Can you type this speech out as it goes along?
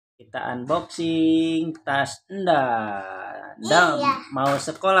Kita unboxing tas Enda. Iya. Mau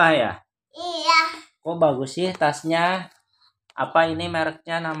sekolah ya? Iya. Kok bagus sih tasnya? Apa ini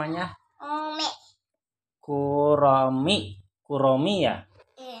mereknya namanya? Kuromi ya?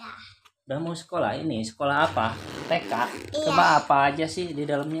 Iya. Udah mau sekolah ini? Sekolah apa? TK? Iya. Coba apa aja sih di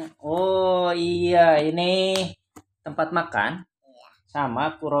dalamnya? Oh iya, ini tempat makan. Iya.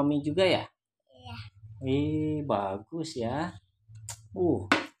 Sama Kuromi juga ya? Iya. Bagus ya.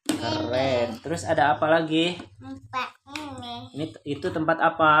 Keren. Terus ada apa lagi? Itu tempat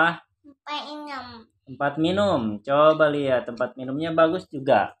apa? Tempat minum. Coba lihat, tempat minumnya bagus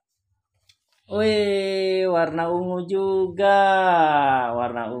juga. Wih, warna ungu juga.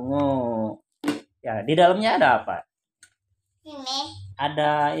 Warna ungu. Ya, di dalamnya ada apa? Ini.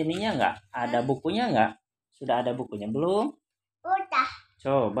 Ada ininya enggak? Ada bukunya enggak? Sudah ada bukunya belum? Udah.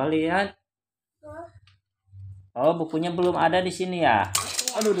 Coba lihat. Oh, bukunya belum ada di sini ya.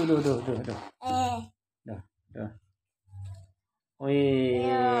 Aduh. Wih,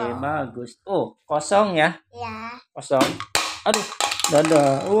 bagus. Oh, kosong ya? Ya. Kosong. Aduh,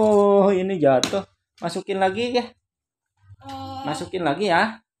 dadah. Oh, ini jatuh. Masukin lagi ya? Masukin lagi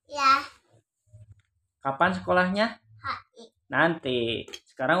ya? Ya. Kapan sekolahnya? Hai. Nanti.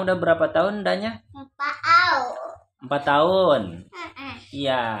 Sekarang udah berapa tahun Danya? 4 tahun. 4 tahun.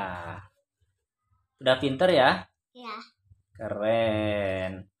 Iya. Udah pinter ya? Ya.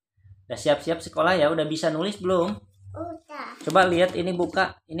 Keren. Udah siap-siap sekolah ya? Udah bisa nulis belum? Udah. Coba lihat ini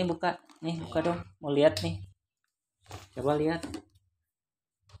buka. Ini buka. Nih, buka dong. Mau lihat nih. Coba lihat.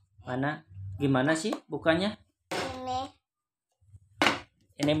 Mana? Gimana sih bukanya? Ini.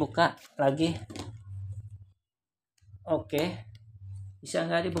 Ini buka lagi. Oke. Bisa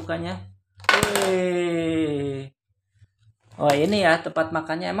nggak dibukanya? Oh, ini ya tempat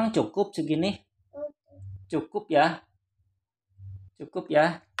makannya. Emang cukup segini? Cukup ya? Cukup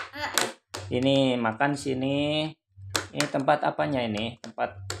ya? Ini makan sini. Ini tempat apanya ini?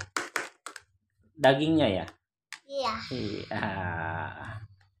 Tempat dagingnya ya? Iya. Iya.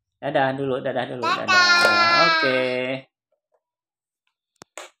 Dadah dulu. Dadah. Oke.